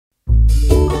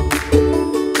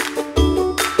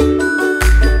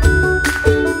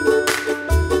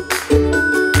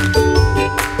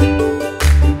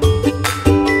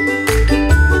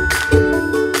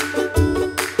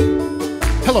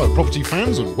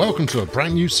welcome to a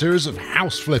brand new series of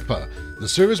House Flipper, the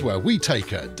series where we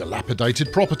take a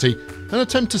dilapidated property and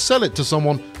attempt to sell it to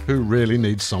someone who really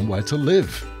needs somewhere to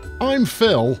live. I'm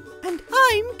Phil. And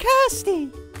I'm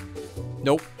Kirstie.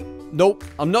 Nope,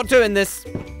 I'm not doing this.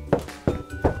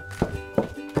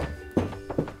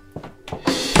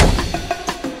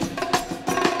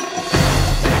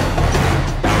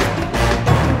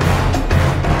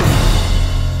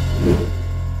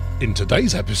 In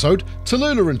today's episode,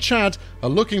 Tallulah and Chad are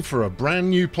looking for a brand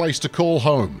new place to call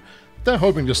home. They're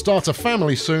hoping to start a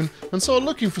family soon, and so are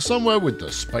looking for somewhere with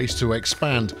the space to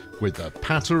expand, with the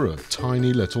patter of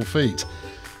tiny little feet.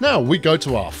 Now we go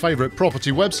to our favourite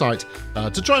property website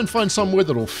to try and find somewhere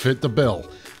that'll fit the bill.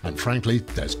 And frankly,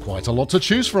 there's quite a lot to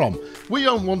choose from. We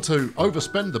don't want to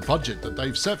overspend the budget that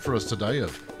they've set for us today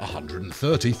of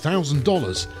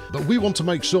 $130,000, but we want to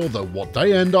make sure that what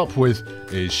they end up with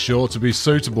is sure to be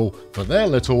suitable for their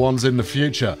little ones in the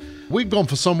future. We've gone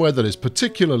for somewhere that is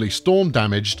particularly storm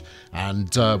damaged, and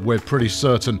we're pretty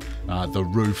certain the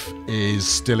roof is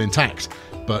still intact.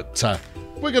 But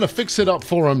we're going to fix it up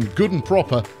for them good and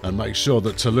proper and make sure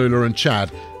that Tallulah and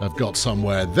Chad have got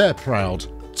somewhere they're proud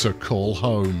to call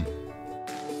home.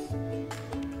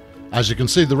 As you can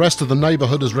see, the rest of the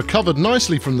neighbourhood has recovered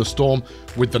nicely from the storm,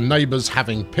 with the neighbours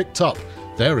having picked up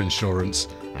their insurance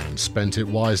and spent it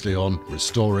wisely on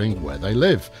restoring where they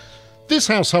live. This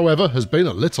house, however, has been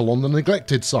a little on the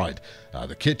neglected side.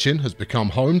 The kitchen has become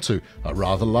home to a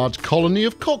rather large colony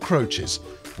of cockroaches,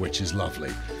 which is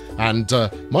lovely. And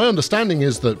my understanding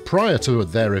is that prior to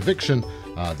their eviction,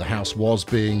 the house was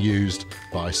being used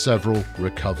by several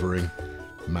recovering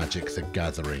Magic the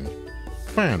Gathering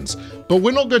fans. But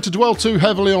we're not going to dwell too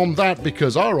heavily on that,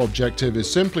 because our objective is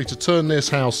simply to turn this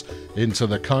house into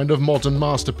the kind of modern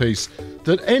masterpiece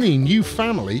that any new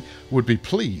family would be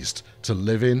pleased to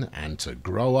live in and to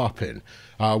grow up in.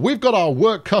 We've got our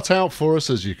work cut out for us,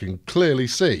 as you can clearly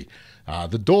see.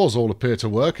 The doors all appear to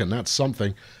work, and that's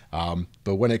something.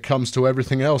 But when it comes to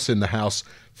everything else in the house,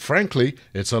 frankly,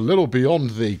 it's a little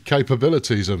beyond the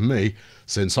capabilities of me,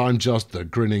 since I'm just the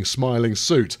grinning, smiling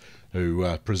suit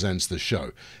who presents the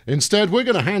show. Instead, we're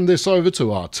going to hand this over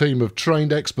to our team of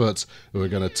trained experts who are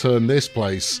going to turn this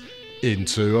place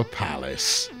into a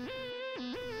palace.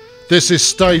 This is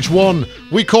stage one.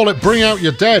 We call it Bring Out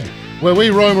Your Dead, where we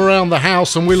roam around the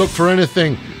house and we look for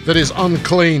anything that is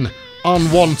unclean,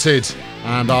 unwanted,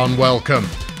 and unwelcome.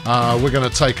 We're going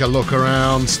to take a look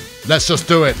around. Let's just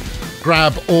do it.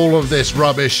 Grab all of this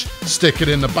rubbish, stick it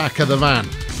in the back of the van.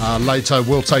 Later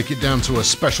we'll take it down to a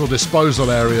special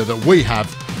disposal area that we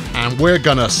have, and we're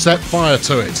going to set fire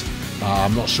to it.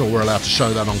 I'm not sure we're allowed to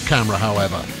show that on camera,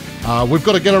 however. We've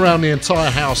got to get around the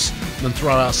entire house and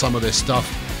throw out some of this stuff.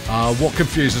 What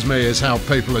confuses me is how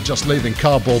people are just leaving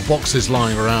cardboard boxes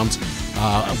lying around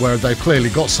where they've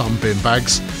clearly got some bin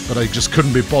bags, but they just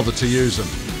couldn't be bothered to use them.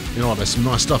 You know what, there's some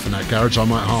nice stuff in that garage. I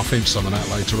might half-inch some of that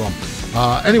later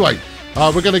on. Anyway,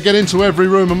 we're going to get into every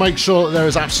room and make sure that there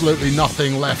is absolutely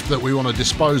nothing left that we want to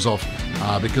dispose of,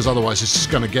 because otherwise it's just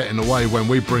going to get in the way when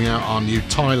we bring out our new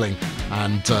tiling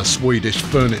and Swedish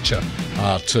furniture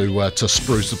to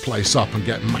spruce the place up and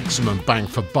get maximum bang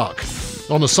for buck.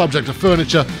 On the subject of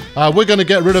furniture, we're going to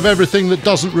get rid of everything that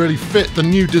doesn't really fit the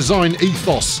new design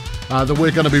ethos that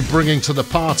we're going to be bringing to the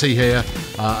party here,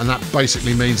 and that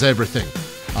basically means everything.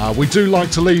 We do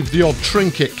like to leave the odd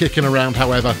trinket kicking around,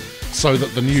 however, so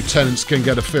that the new tenants can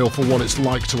get a feel for what it's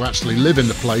like to actually live in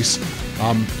the place,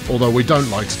 although we don't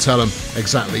like to tell them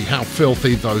exactly how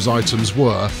filthy those items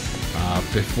were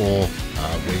before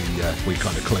we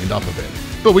kind of cleaned up a bit.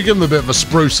 But we give them a bit of a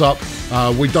spruce up,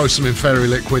 we dose them in fairy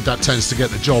liquid, that tends to get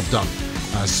the job done.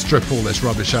 Strip all this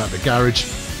rubbish out of the garage.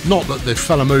 Not that the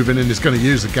fella moving in is going to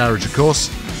use the garage, of course.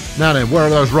 Now then, where are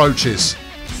those roaches?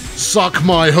 Suck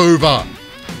my Hoover!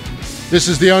 This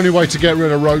is the only way to get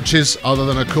rid of roaches, other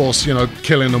than, of course, you know,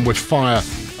 killing them with fire.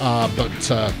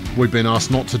 But we've been asked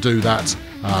not to do that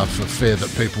for fear that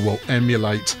people will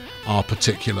emulate our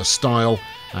particular style,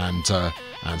 and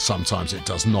sometimes it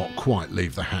does not quite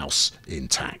leave the house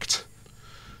intact.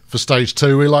 For stage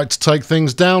two, we like to take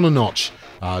things down a notch.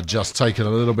 Just take it a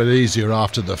little bit easier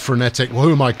after the frenetic, well,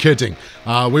 who am I kidding?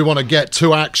 We want to get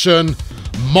to action.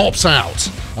 Mops out.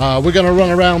 We're going to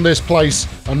run around this place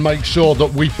and make sure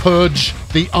that we purge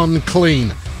the unclean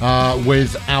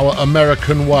with our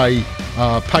American way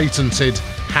patented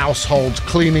household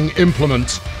cleaning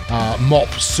implement, Mop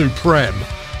Supreme.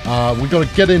 We've got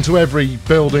to get into every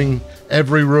building,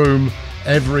 every room,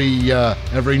 every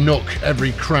nook,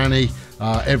 every cranny,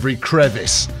 every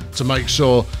crevice, to make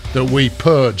sure that we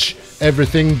purge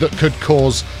everything that could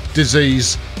cause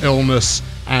disease, illness,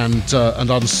 and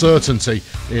uncertainty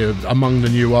among the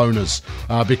new owners,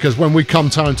 because when we come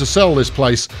time to sell this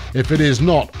place, if it is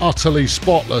not utterly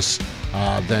spotless,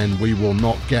 then we will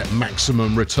not get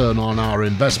maximum return on our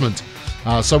investment.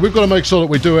 So we've got to make sure that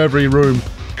we do every room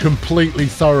completely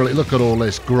thoroughly. Look at all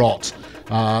this grot.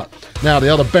 Now, the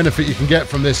other benefit you can get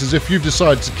from this is if you've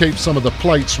decided to keep some of the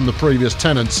plates from the previous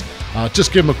tenants,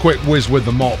 just give them a quick whiz with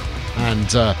the mop, and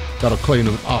that'll clean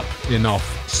them up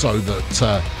enough so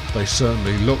that they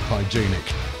certainly look hygienic.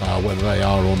 Whether they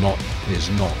are or not is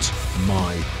not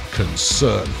my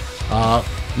concern.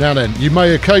 Now then, you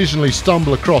may occasionally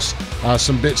stumble across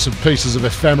some bits and pieces of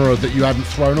ephemera that you haven't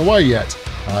thrown away yet.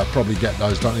 Probably get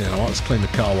those done. You know, let's clean the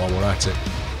car while we're at it.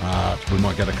 We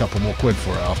might get a couple more quid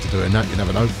for it after doing that, you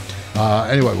never know.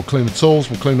 Anyway, we'll clean the tools,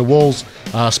 we'll clean the walls.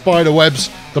 Spider webs,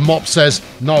 the mop says,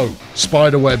 no,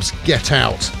 spider webs, get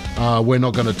out. We're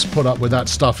not going to put up with that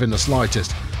stuff in the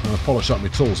slightest. I'm going to polish up my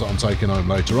tools that I'm taking home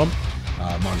later on.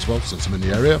 Might as well, since I'm in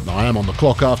the area. I am on the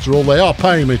clock after all. They are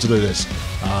paying me to do this.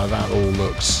 That all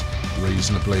looks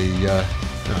reasonably,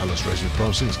 looks reasonably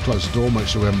promising. Let's close the door, make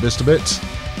sure we haven't missed a bit.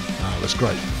 That's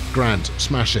great. Grand.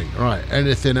 Smashing. Right,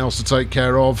 anything else to take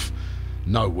care of?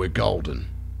 No, we're golden.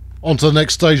 On to the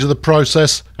next stage of the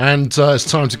process, and it's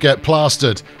time to get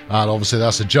plastered. Obviously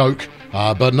that's a joke,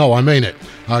 but no, I mean it.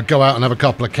 Go out and have a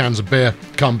couple of cans of beer,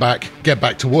 come back, get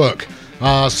back to work.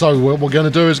 So what we're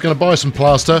going to do is going to buy some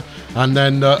plaster and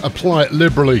then apply it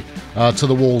liberally to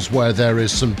the walls where there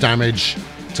is some damage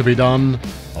to be done.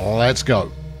 Let's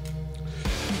go.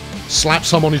 Slap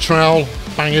some on your trowel,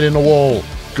 bang it in the wall.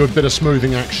 Good bit of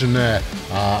smoothing action there,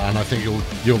 and I think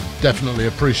you'll definitely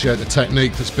appreciate the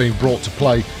technique that's being brought to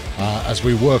play as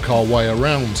we work our way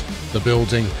around the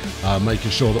building,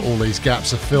 making sure that all these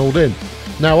gaps are filled in.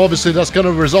 Now, obviously, that's going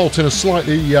to result in a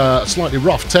slightly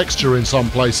rough texture in some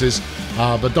places,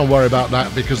 but don't worry about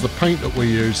that because the paint that we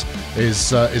use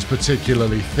is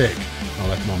particularly thick.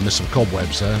 I miss some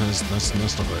cobwebs there.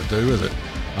 That's not going to do, is it?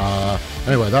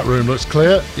 Anyway, that room looks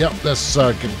clear. Yep, let's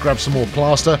grab some more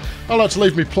plaster. I like to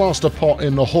leave my plaster pot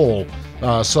in the hall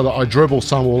so that I dribble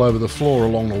some all over the floor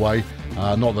along the way.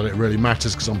 Not that it really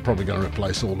matters because I'm probably going to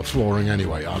replace all the flooring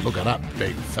anyway. Look at that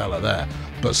big fella there.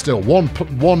 But still, one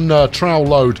trowel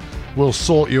load will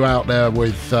sort you out there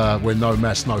with no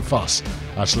mess, no fuss.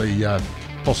 Actually,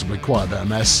 possibly quite a bit of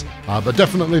mess, but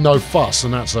definitely no fuss,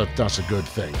 and that's a good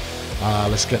thing.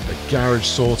 Let's get the garage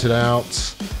sorted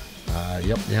out.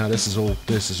 Yep, yeah, this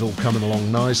is all coming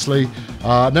along nicely.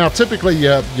 Now, typically,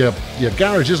 your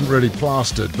garage isn't really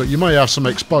plastered, but you may have some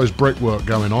exposed brickwork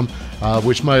going on,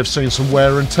 which may have seen some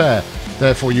wear and tear.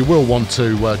 Therefore, you will want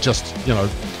to just,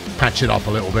 patch it up a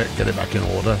little bit, get it back in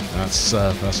order. That's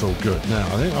all good. Now,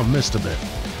 I think I've missed a bit.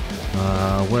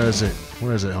 Where's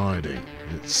it hiding?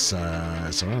 It's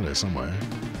around here somewhere.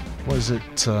 Where's it?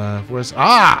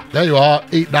 There you are.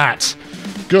 Eat that.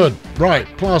 Good. Right,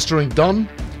 plastering done.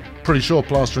 Pretty sure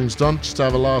plastering's done. Just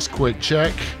have a last quick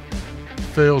check.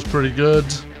 Feels pretty good.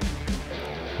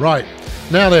 Right,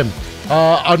 now then,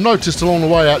 I've noticed along the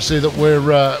way actually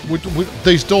that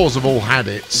these doors have all had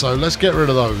it, so let's get rid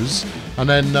of those. And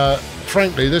then,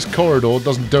 frankly, this corridor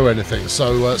doesn't do anything,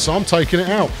 so I'm taking it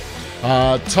out.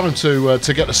 Time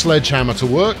to get the sledgehammer to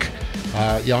work.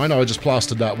 Yeah, I know I just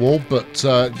plastered that wall, but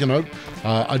I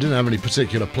didn't have any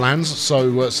particular plans, so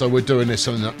we're doing this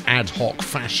in an ad hoc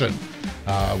fashion.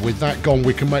 With that gone,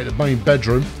 we can make the main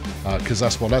bedroom, because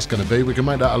that's what that's going to be. We can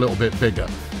make that a little bit bigger,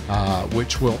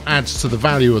 which will add to the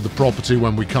value of the property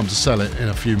when we come to sell it in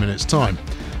a few minutes' time.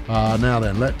 Now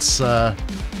then, let's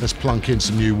plunk in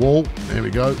some new wall. There we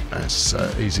go. That's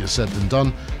easier said than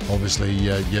done. Obviously,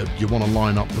 you want to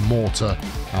line up the mortar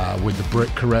with the brick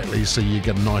correctly so you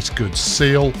get a nice good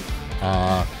seal.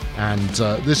 And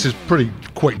this is pretty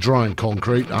quick drying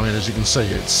concrete. I mean, as you can see,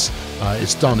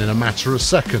 it's done in a matter of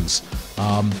seconds.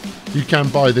 You can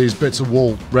buy these bits of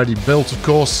wall ready built, of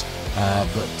course,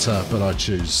 but I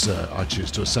choose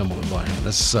to assemble them by hand.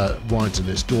 Let's widen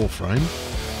this door frame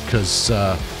because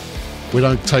we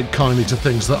don't take kindly to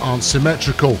things that aren't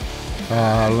symmetrical.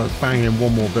 Let's bang in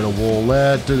one more bit of wall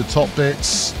there. Do the top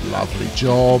bits. Lovely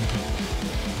job.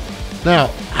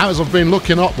 Now, as I've been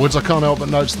looking upwards, I can't help but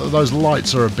notice that those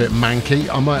lights are a bit manky.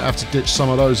 I might have to ditch some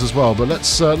of those as well, but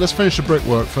let's finish the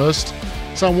brickwork first.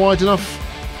 Sound wide enough?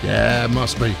 Yeah,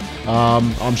 must be.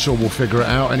 I'm sure we'll figure it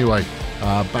out. Anyway,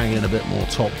 bang in a bit more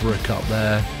top brick up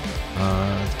there.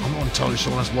 I'm not entirely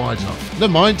sure that's wide enough.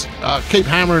 Never mind. Keep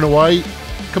hammering away.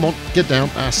 Come on, get down.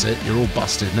 That's it. You're all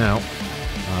busted now.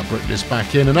 Brick this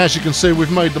back in, and as you can see,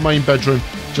 we've made the main bedroom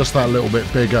just that little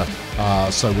bit bigger,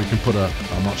 so we can put a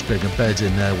much bigger bed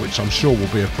in there, which I'm sure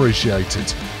will be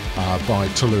appreciated by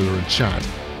Tallulah and Chad.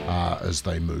 as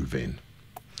they move in.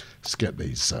 Let's get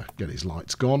these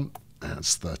lights gone.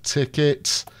 That's the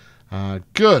ticket.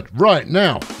 Good. Right,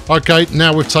 now. Okay,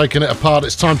 now we've taken it apart.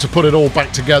 It's time to put it all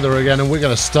back together again, and we're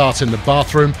going to start in the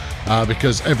bathroom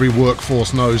because every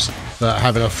workforce knows that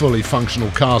having a fully functional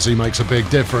Kazi makes a big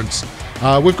difference.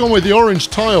 We've gone with the orange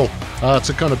tile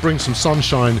to kind of bring some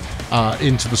sunshine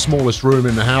into the smallest room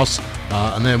in the house,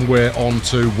 and then we're on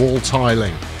to wall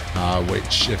tiling,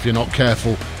 which, if you're not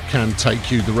careful, can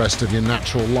take you the rest of your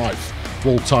natural life.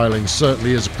 Wall tiling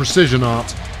certainly is a precision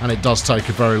art, and it does take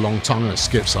a very long time. I'm going to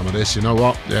skip some of this, you know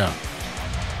what? Yeah.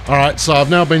 Alright, so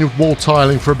I've now been wall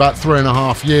tiling for about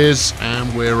 3.5 years,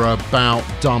 and we're about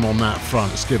done on that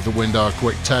front. Let's give the window a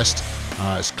quick test.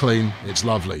 It's clean, it's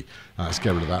lovely. Let's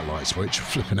get rid of that light switch.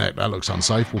 Flipping heck, that looks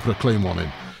unsafe. We'll put a clean one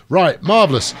in. Right,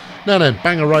 marvellous. Now then,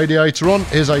 bang a radiator on.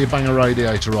 Here's how you bang a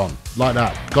radiator on. Like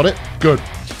that. Got it? Good.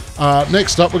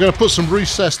 Next up, we're going to put some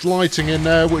recessed lighting in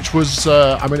there, which was,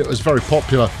 it was very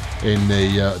popular in the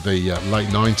late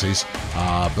 90s,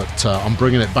 but I'm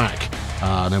bringing it back,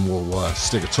 and then we'll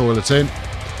stick a toilet in.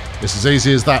 It's as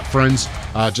easy as that, friends.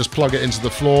 Just plug it into the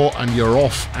floor, and you're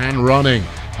off and running.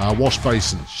 Wash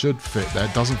basin should fit there.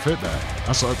 Doesn't fit there.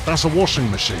 That's a washing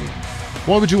machine.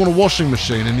 Why would you want a washing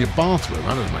machine in your bathroom?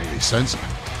 That doesn't make any sense.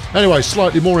 Anyway,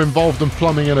 slightly more involved than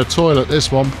plumbing in a toilet,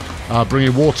 this one.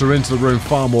 Bringing water into the room,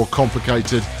 far more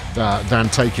complicated than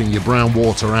taking your brown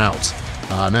water out.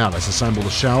 Now let's assemble the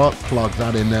shower, plug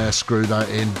that in there, screw that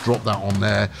in, drop that on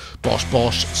there, bosh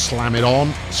bosh, slam it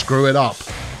on, screw it up,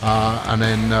 and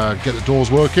then get the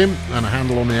doors working and a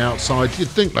handle on the outside. You'd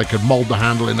think they could mould the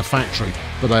handle in the factory,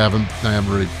 but they haven't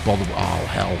really bothered. Oh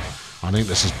hell, I think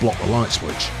this has blocked the light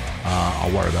switch.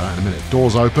 I'll worry about that in a minute.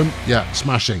 Doors open, yeah,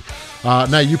 smashing.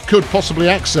 Now you could possibly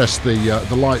access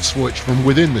the light switch from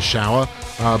within the shower,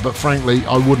 but frankly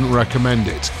I wouldn't recommend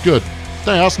it. Good,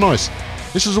 there, that's nice.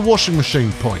 This is a washing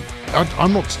machine point.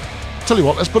 I'm not. Tell you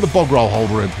what, let's put a bog roll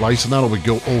holder in place, and that'll be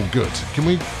all good. Can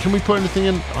we put anything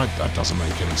in? That doesn't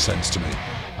make any sense to me.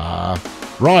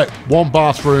 Right, one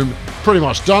bathroom, pretty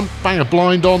much done. Bang a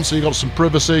blind on, so you got some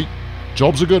privacy.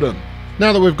 Job's a good one.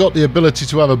 Now that we've got the ability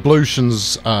to have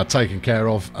ablutions taken care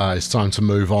of, it's time to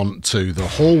move on to the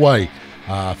hallway.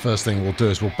 First thing we'll do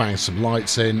is we'll bang some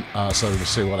lights in so we can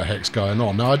see what the heck's going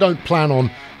on. Now, I don't plan on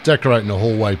decorating the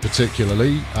hallway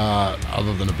particularly,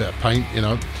 other than a bit of paint, you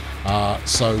know.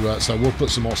 So we'll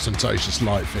put some ostentatious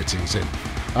light fittings in.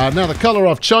 Now, the colour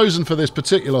I've chosen for this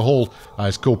particular hall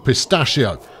is called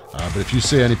pistachio. But if you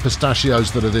see any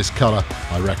pistachios that are this colour,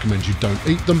 I recommend you don't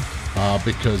eat them.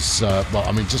 Because,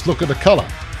 just look at the colour.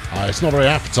 It's not very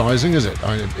appetising, is it?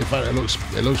 In fact,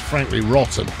 it looks frankly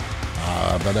rotten.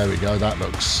 But there we go. That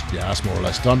looks, yeah, that's more or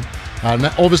less done. And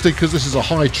obviously, because this is a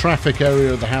high traffic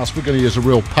area of the house, we're going to use a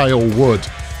real pale wood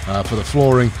for the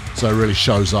flooring, so it really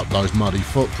shows up those muddy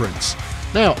footprints.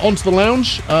 Now, onto the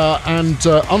lounge, and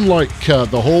unlike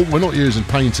the hall, we're not using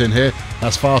paint in here.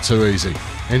 That's far too easy.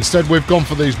 Instead, we've gone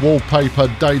for these wallpaper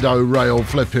dado rail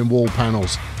flipping wall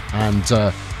panels, and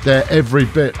they're every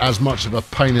bit as much of a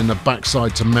pain in the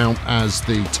backside to mount as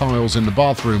the tiles in the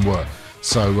bathroom were.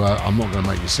 So I'm not going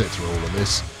to make you sit through all of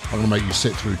this. I'm going to make you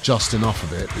sit through just enough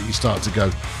of it that you start to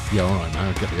go, yeah, all right, now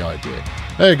I get the idea.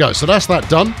 There you go. So that's that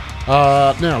done.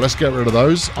 Now let's get rid of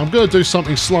those. I'm going to do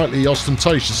something slightly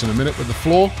ostentatious in a minute with the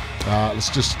floor. Let's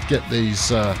just get these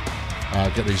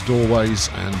doorways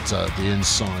and the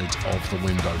inside of the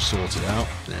window sorted out.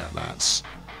 Yeah, that's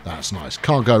nice.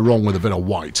 Can't go wrong with a bit of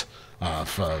white.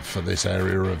 For this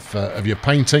area of your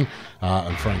painting,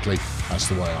 and frankly, that's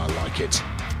the way I like it.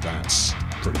 That's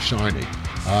pretty shiny.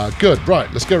 Good. Right.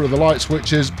 Let's get rid of the light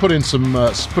switches. Put in some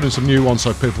new ones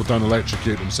so people don't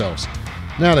electrocute themselves.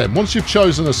 Now then, once you've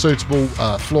chosen a suitable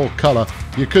floor colour,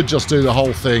 you could just do the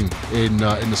whole thing in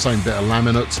the same bit of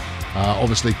laminate.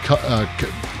 Obviously,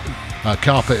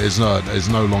 carpet is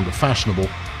no longer fashionable,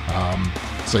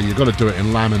 so you've got to do it in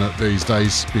laminate these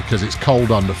days because it's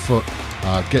cold underfoot.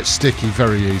 Gets sticky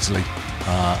very easily,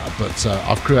 but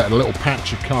I've created a little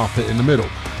patch of carpet in the middle.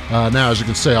 Now, as you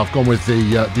can see, I've gone with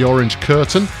the orange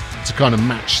curtain to kind of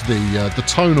match the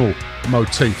tonal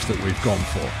motif that we've gone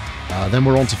for. Then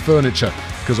we're on to furniture,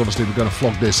 because obviously we're going to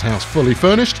flog this house fully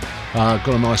furnished. Got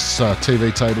a nice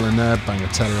TV table in there, bang a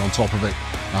telly on top of it.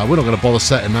 We're not going to bother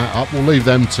setting that up. We'll leave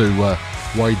them to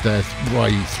wade their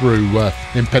way through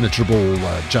impenetrable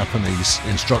Japanese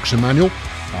instruction manual.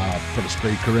 Put a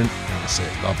speaker in, that's it,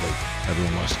 lovely.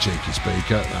 Everyone likes a cheeky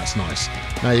speaker, that's nice.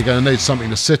 Now you're going to need something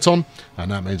to sit on,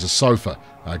 and that means a sofa.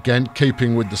 Again,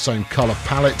 keeping with the same colour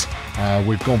palette,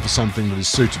 we've gone for something that is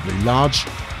suitably large.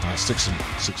 Stick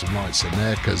some lights in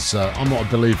there, because I'm not a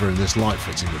believer in this light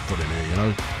fitting we've put in here, you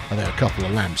know. I think a couple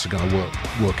of lamps are going to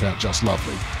work out just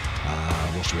lovely.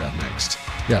 What should we have next?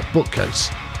 Yeah, bookcase.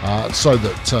 So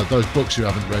that those books you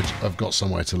haven't read have got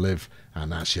somewhere to live,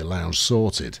 and that's your lounge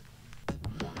sorted.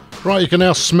 Right, you can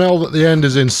now smell that the end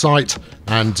is in sight,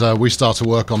 and we start to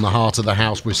work on the heart of the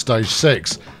house with stage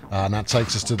 6. And that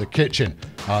takes us to the kitchen.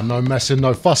 No messing,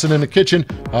 no fussing in the kitchen.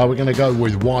 We're going to go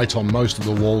with white on most of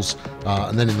the walls,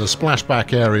 and then in the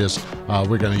splashback areas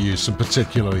we're going to use some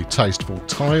particularly tasteful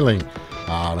tiling.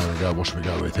 There we go. What should we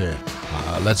go with here?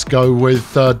 Let's go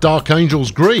with Dark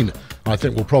Angels Green. I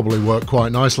think will probably work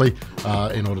quite nicely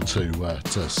in order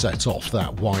to set off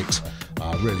that white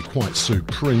really quite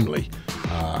supremely.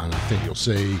 And I think you'll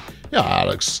see, yeah, that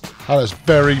looks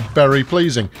very, very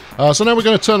pleasing. So now we're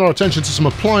going to turn our attention to some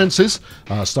appliances.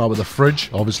 Start with the fridge,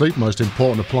 obviously, most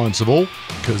important appliance of all,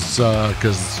 because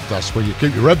that's where you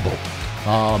keep your Red Bull.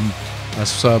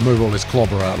 Let's move all this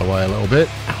clobber out of the way a little bit.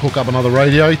 Hook up another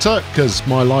radiator, because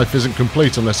my life isn't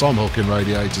complete unless I'm hooking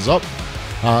radiators up.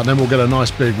 And then we'll get a nice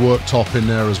big worktop in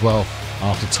there as well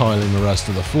after tiling the rest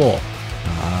of the floor.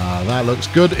 That looks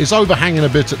good. It's overhanging a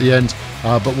bit at the end,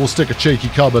 but we'll stick a cheeky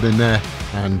cupboard in there,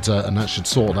 and that should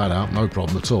sort that out. No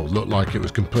problem at all. Looked like it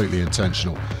was completely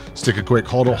intentional. Stick a quick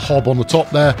hob on the top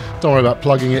there. Don't worry about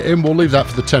plugging it in. We'll leave that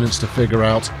for the tenants to figure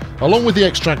out, along with the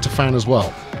extractor fan as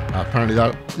well. Apparently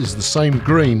that is the same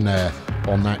green there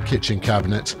on that kitchen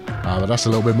cabinet, but that's a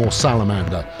little bit more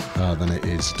salamander than it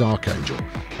is Dark Angel.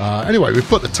 Anyway, we've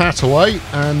put the tat away,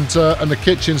 and the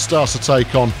kitchen starts to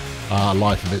take on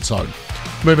life of its own.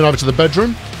 Moving over to the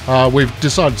bedroom, we've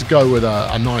decided to go with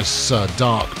a nice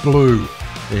dark blue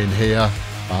in here,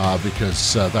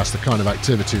 because that's the kind of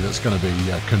activity that's going to be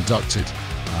conducted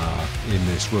in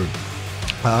this room.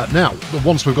 Now,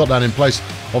 once we've got that in place,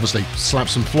 obviously slap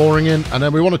some flooring in, and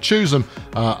then we want to choose them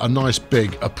a nice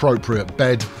big appropriate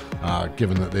bed,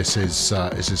 given that this is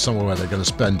somewhere where they're going to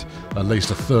spend at least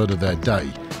a third of their day.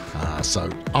 So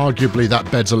arguably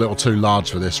that bed's a little too large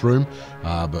for this room,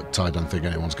 but I don't think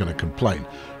anyone's going to complain.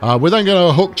 We're then going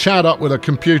to hook Chad up with a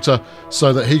computer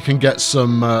so that he can get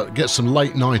some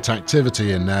late night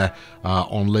activity in there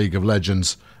on League of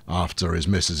Legends after his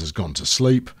missus has gone to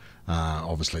sleep.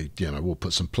 Obviously, you know, we'll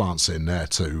put some plants in there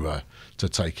to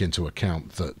take into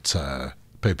account that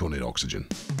people need oxygen.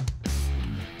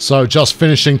 So just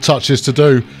finishing touches to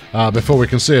do before we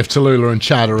can see if Tallulah and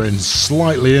Chad are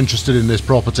slightly interested in this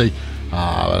property.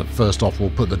 First off, we'll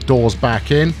put the doors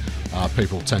back in.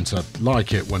 People tend to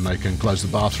like it when they can close the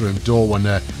bathroom door when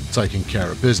they're taking care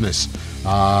of business.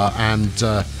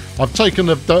 I've taken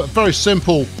a very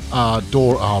simple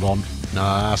door. Hold on,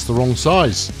 no, that's the wrong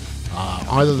size.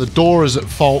 Either the door is at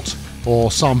fault,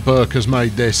 or some Burke has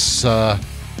made this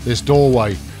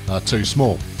doorway too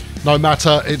small. No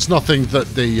matter, it's nothing that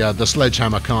the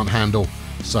sledgehammer can't handle,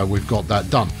 so we've got that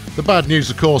done. The bad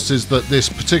news, of course, is that this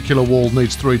particular wall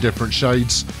needs 3 different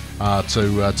shades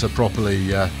to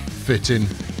properly fit in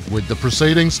with the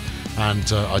proceedings,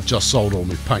 and I just sold all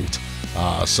my paint.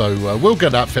 So we'll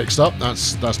get that fixed up.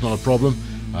 That's not a problem.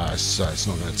 It's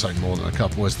not going to take more than a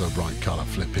couple. Where's the right colour?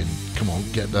 Flipping. Come on,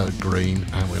 get the green,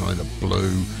 and we're going to the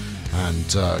blue, and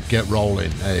get rolling.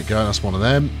 There you go. That's one of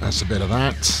them. That's a bit of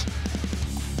that.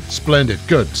 Splendid.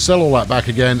 Good. Sell all that back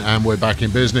again, and we're back in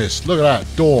business. Look at that.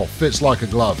 Door fits like a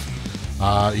glove.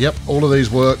 Yep, all of these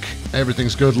work.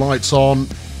 Everything's good. Lights on.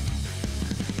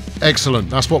 Excellent.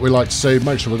 That's what we like to see.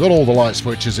 Make sure we've got all the light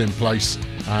switches in place,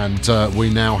 and we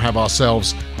now have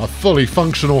ourselves a fully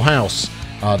functional house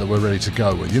that we're ready to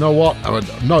go with. You know what?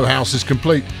 No house is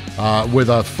complete with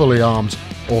a fully armed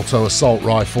auto assault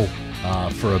rifle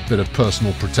for a bit of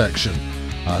personal protection.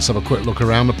 Let's have a quick look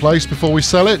around the place before we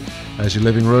sell it. There's your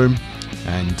living room,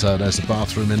 and there's the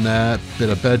bathroom in there, bit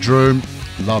of bedroom,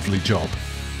 lovely job.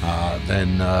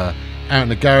 Then out in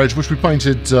the garage, which we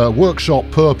painted workshop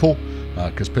purple,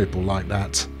 because people like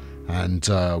that, and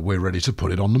we're ready to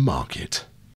put it on the market.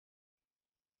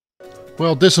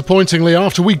 Well, disappointingly,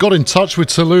 after we got in touch with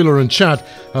Tallulah and Chad,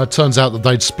 turns out that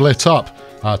they'd split up.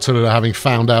 Tallulah having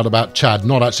found out about Chad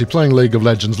not actually playing League of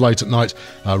Legends late at night,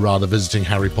 rather visiting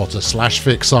Harry Potter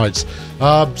 /fic sites.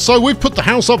 So we've put the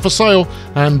house up for sale,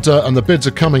 and the bids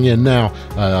are coming in now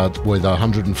with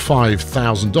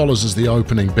 $105,000 as the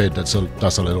opening bid. That's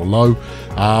a little low,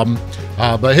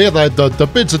 but here the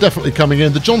bids are definitely coming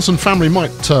in. The Johnson family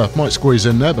might squeeze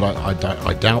in there, but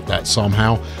I doubt that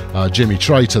somehow. Jimmy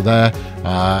Traitor there.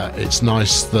 It's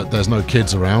nice that there's no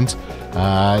kids around.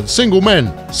 Single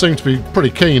men seem to be pretty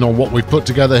keen on what we've put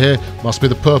together here. Must be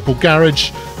the Purple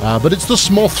Garage. But it's the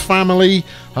Smoth family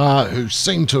who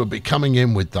seem to be coming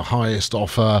in with the highest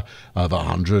offer of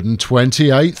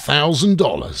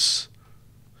 $128,000.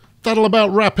 That'll about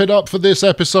wrap it up for this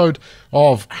episode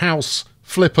of House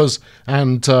Flippers,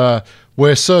 and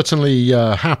we're certainly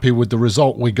happy with the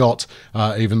result we got,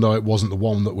 even though it wasn't the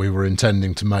one that we were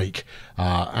intending to make.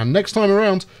 And next time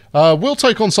around, we'll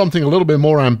take on something a little bit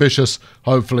more ambitious,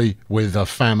 hopefully with a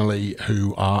family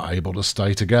who are able to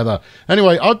stay together.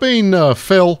 Anyway, I've been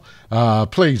Phil.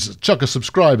 Please chuck a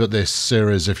subscribe at this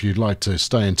series if you'd like to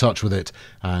stay in touch with it,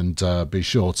 and be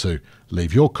sure to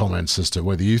leave your comments as to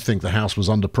whether you think the house was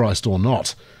underpriced or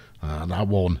not. That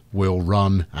one will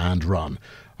run and run.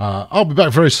 I'll be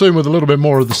back very soon with a little bit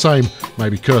more of the same.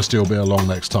 Maybe Kirstie will be along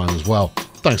next time as well.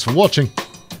 Thanks for watching.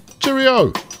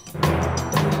 Cheerio!